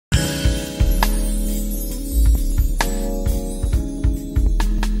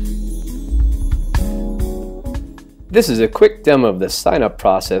This is a quick demo of the sign-up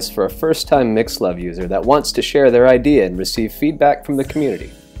process for a first-time MixLuv user that wants to share their idea and receive feedback from the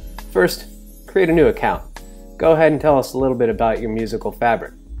community. First, create a new account. Go ahead and tell us a little bit about your musical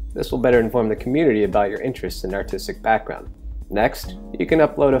fabric. This will better inform the community about your interests and artistic background. Next, you can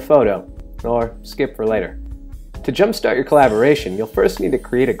upload a photo, or skip for later. To jumpstart your collaboration, you'll first need to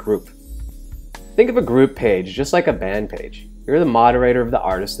create a group. Think of a group page just like a band page. You're the moderator of the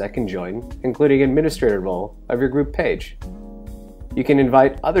artists that can join, including administrator role of your group page. You can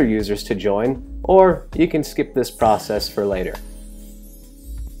invite other users to join, or you can skip this process for later.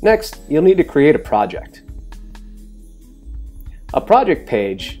 Next, you'll need to create a project. A project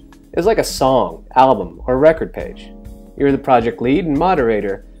page is like a song, album, or record page. You're the project lead and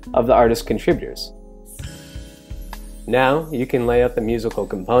moderator of the artist contributors. Now you can lay out the musical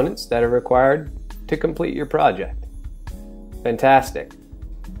components that are required to complete your project. Fantastic.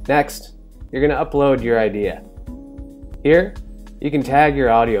 Next, you're going to upload your idea. Here, you can tag your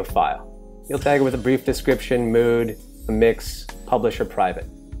audio file. You'll tag it with a brief description, mood, a mix, publish, or private.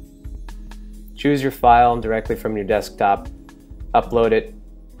 Choose your file directly from your desktop, upload it,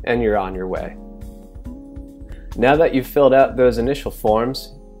 and you're on your way. Now that you've filled out those initial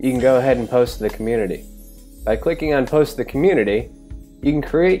forms, you can go ahead and post to the community. By clicking on Post to the Community, you can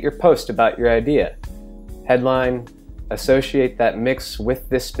create your post about your idea. Headline, associate that mix with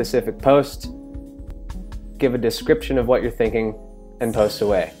this specific post, give a description of what you're thinking, and post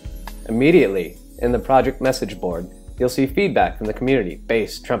away. Immediately, in the project message board, you'll see feedback from the community: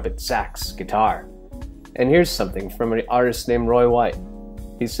 bass, trumpet, sax, guitar. And here's something from an artist named Roy White.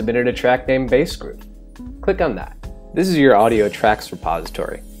 He submitted a track named Bass Groove. Click on that. This is your audio tracks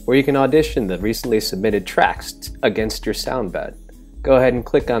repository, where you can audition the recently submitted tracks against your sound bed. Go ahead and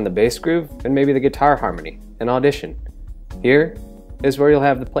click on the bass groove and maybe the guitar harmony and audition. Here is where you'll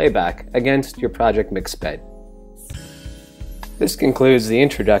have the playback against your project mix bed. This concludes the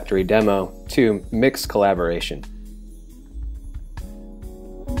introductory demo to Mix Collaboration.